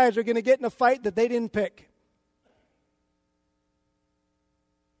those guys are going to get in a fight that they didn't pick.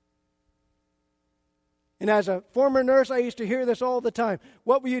 And as a former nurse, I used to hear this all the time.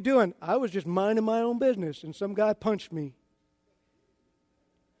 What were you doing? I was just minding my own business, and some guy punched me.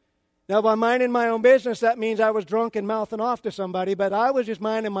 Now, by minding my own business, that means I was drunk and mouthing off to somebody, but I was just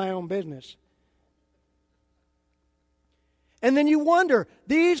minding my own business. And then you wonder,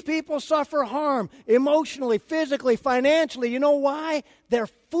 these people suffer harm emotionally, physically, financially. You know why? They're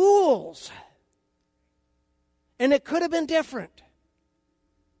fools. And it could have been different.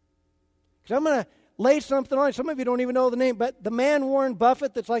 Because I'm going to lay something on you. Some of you don't even know the name, but the man Warren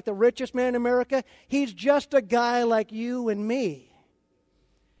Buffett that's like the richest man in America, he's just a guy like you and me.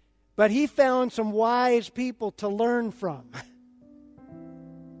 But he found some wise people to learn from.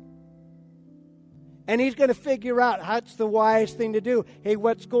 And he's going to figure out what's the wise thing to do. Hey,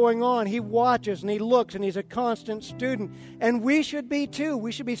 what's going on? He watches and he looks and he's a constant student. And we should be too.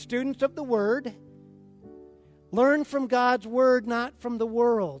 We should be students of the Word. Learn from God's Word, not from the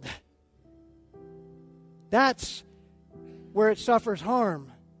world. That's where it suffers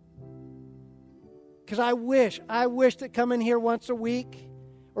harm. Because I wish that coming here once a week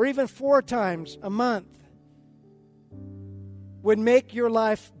or even 4 times a month would make your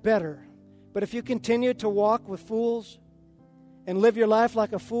life better. But if you continue to walk with fools and live your life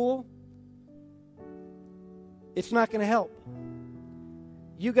like a fool, it's not going to help.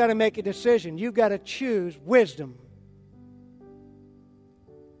 You got to make a decision. You got to choose wisdom.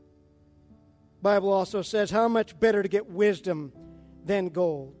 The Bible also says how much better to get wisdom than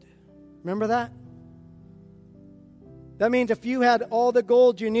gold. Remember that? That means if you had all the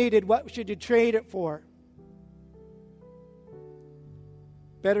gold you needed, what should you trade it for?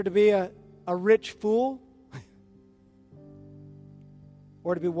 Better to be a rich fool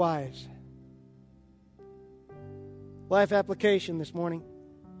or to be wise? Life application this morning.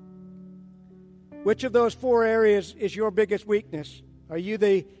 Which of those 4 areas is your biggest weakness? Are you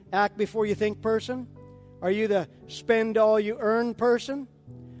the act before you think person? Are you the spend all you earn person?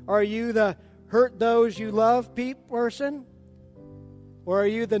 Are you the hurt those you love person? Or are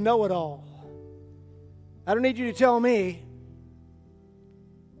you the know-it-all? I don't need you to tell me.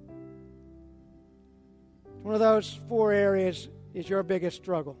 One of those 4 areas is your biggest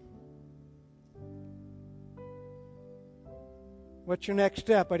struggle. What's your next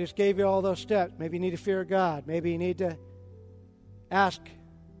step? I just gave you all those steps. Maybe you need to fear God. Maybe you need to ask.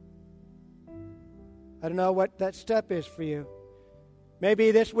 I don't know what that step is for you.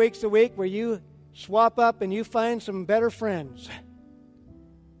 Maybe this week's the week where you swap up and you find some better friends.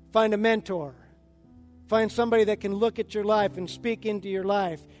 Find a mentor. Find somebody that can look at your life and speak into your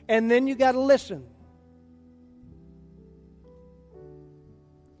life. And then you got to listen.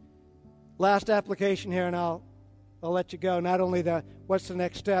 Last application here, and I'll let you go. Not only what's the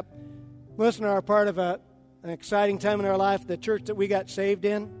next step. Listen, are part of an exciting time in our life, the church that we got saved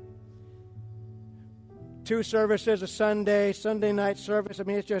in. 2 services a Sunday night service. I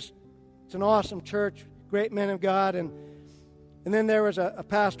mean, it's an awesome church. great men of God. And then there was a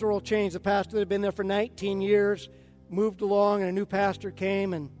pastoral change. The pastor that had been there for 19 years moved along, and a new pastor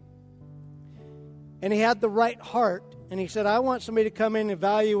came, and he had the right heart. And he said, I want somebody to come in and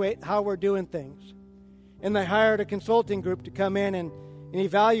evaluate how we're doing things. And they hired a consulting group to come in and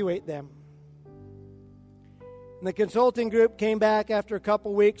evaluate them. And the consulting group came back after a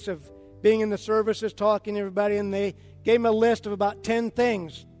couple weeks of being in the services, talking to everybody, and they gave him a list of about 10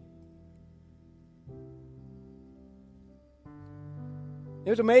 things. It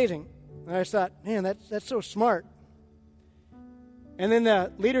was amazing. And I thought, man, that's so smart. And then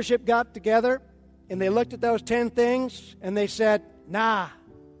the leadership got together, and they looked at those 10 things, and they said, nah,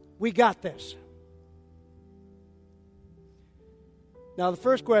 we got this. Now, the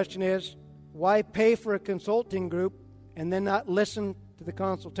first question is, why pay for a consulting group and then not listen to the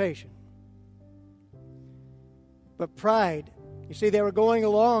consultation? But pride. You see, they were going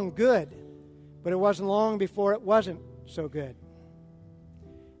along good, but it wasn't long before it wasn't so good.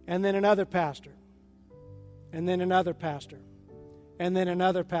 And then another pastor. And then another pastor. And then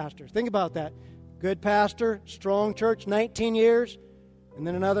another pastor. Think about that. Good pastor, strong church, 19 years. And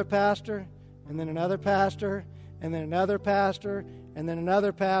then another pastor. And then another pastor. And then another pastor. And then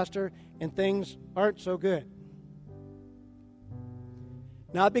another pastor. And things aren't so good.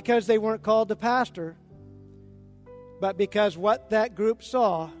 Not because they weren't called to pastor, but because what that group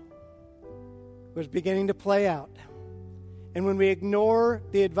saw was beginning to play out. And when we ignore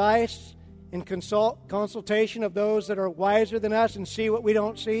the advice and consultation of those that are wiser than us and see what we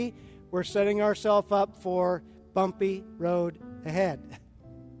don't see, we're setting ourselves up for bumpy road ahead.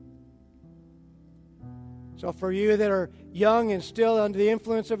 So for you that are young and still under the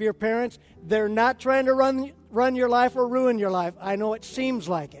influence of your parents, they're not trying to run your life or ruin your life. I know it seems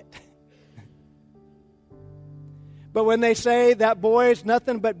like it. But when they say that boy's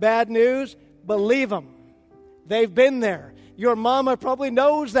nothing but bad news, believe them. They've been there. Your mama probably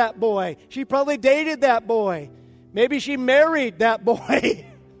knows that boy. She probably dated that boy. Maybe she married that boy.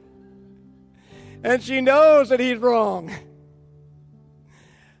 And she knows that he's wrong.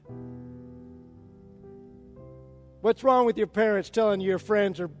 What's wrong with your parents telling you your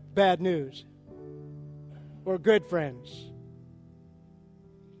friends are bad news? Or good friends?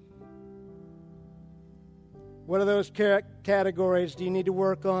 What are those categories do you need to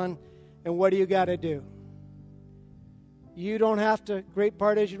work on? And what do you got to do? You don't have to, great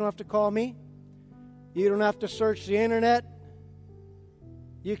part is you don't have to call me. You don't have to search the internet.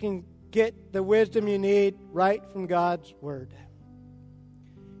 You can get the wisdom you need right from God's Word.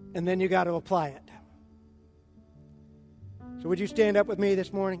 And then you got to apply it. So would you stand up with me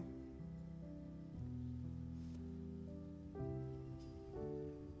this morning?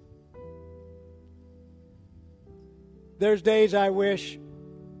 There's days I wish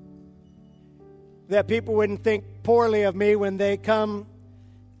that people wouldn't think poorly of me when they come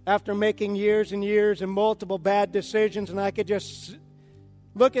after making years and years and multiple bad decisions, and I could just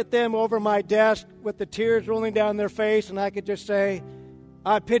look at them over my desk with the tears rolling down their face, and I could just say,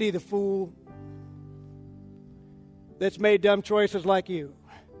 I pity the fool that's made dumb choices like you.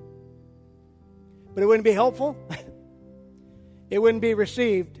 But it wouldn't be helpful. It wouldn't be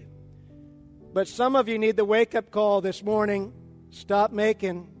received. But some of you need the wake-up call this morning. Stop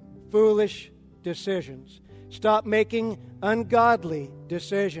making foolish decisions. Stop making ungodly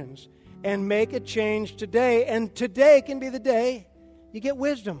decisions. And make a change today. And today can be the day you get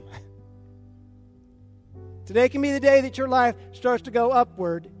wisdom. Today can be the day that your life starts to go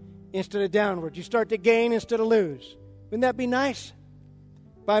upward instead of downward. You start to gain instead of lose. Wouldn't that be nice?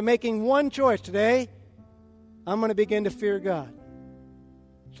 By making one choice today, I'm going to begin to fear God.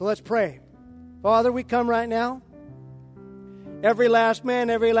 So let's pray. Father, we come right now. Every last man,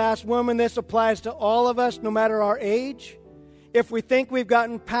 every last woman, this applies to all of us, no matter our age. If we think we've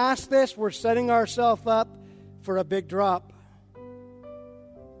gotten past this, we're setting ourselves up for a big drop.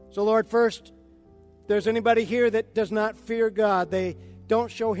 So, Lord, first, if there's anybody here that does not fear God, they don't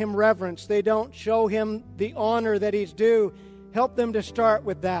show Him reverence, they don't show Him the honor that He's due, help them to start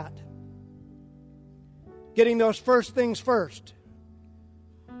with that. Getting those first things first.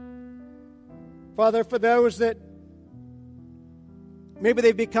 Father, for those that maybe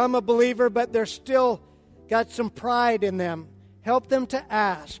they've become a believer, but they're still got some pride in them, help them to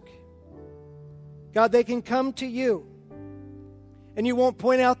ask. God, they can come to you, and you won't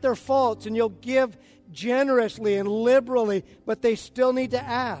point out their faults, and you'll give generously and liberally, but they still need to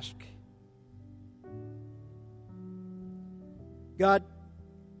ask. God,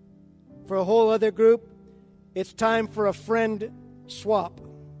 for a whole other group, it's time for a friend swap.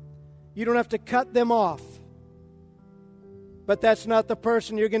 You don't have to cut them off, But that's not the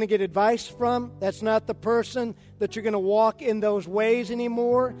person you're going to get advice from. That's not the person that you're going to walk in those ways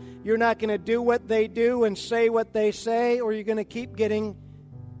anymore. You're not going to do what they do and say what they say, or you're going to keep getting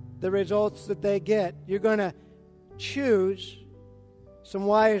the results that they get. You're going to choose some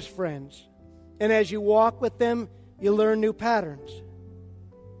wise friends. And as you walk with them, you learn new patterns.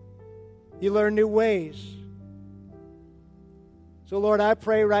 You learn new ways. So, Lord, I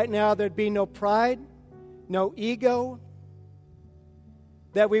pray right now there'd be no pride, no ego,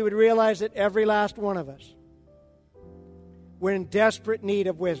 that we would realize that every last one of us, we're in desperate need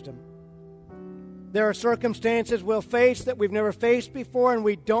of wisdom. There are circumstances we'll face that we've never faced before, and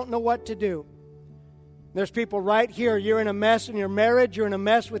we don't know what to do. There's people right here. You're in a mess in your marriage. You're in a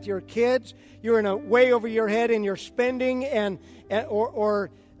mess with your kids. You're in a way over your head in your spending,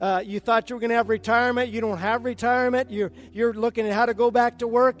 or you thought you were going to have retirement. You don't have retirement. You're looking at how to go back to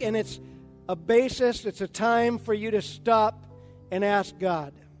work, and it's a basis. It's a time for you to stop and ask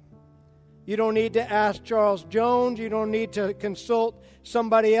God. You don't need to ask Charles Jones. You don't need to consult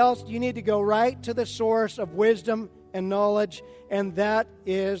somebody else. You need to go right to the source of wisdom and knowledge, and that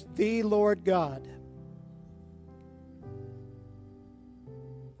is the Lord God.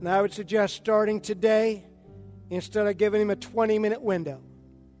 And I would suggest starting today, instead of giving him a 20-minute window.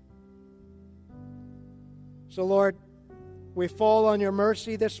 So, Lord, we fall on your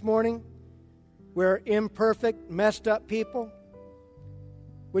mercy this morning. We're imperfect, messed up people.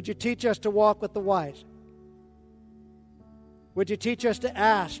 Would you teach us to walk with the wise? Would you teach us to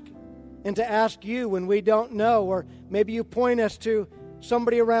ask, and to ask you when we don't know, or maybe you point us to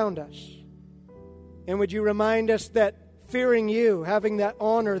somebody around us? And would you remind us that fearing you, having that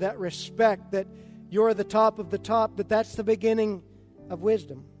honor, that respect, that you're the top of the top, that's the beginning of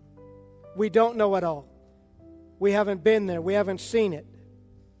wisdom. We don't know it all. We haven't been there. We haven't seen it.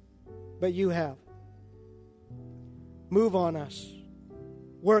 But you have. Move on us.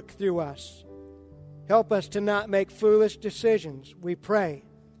 Work through us. Help us to not make foolish decisions, we pray,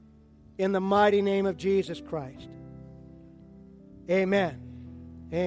 in the mighty name of Jesus Christ. Amen.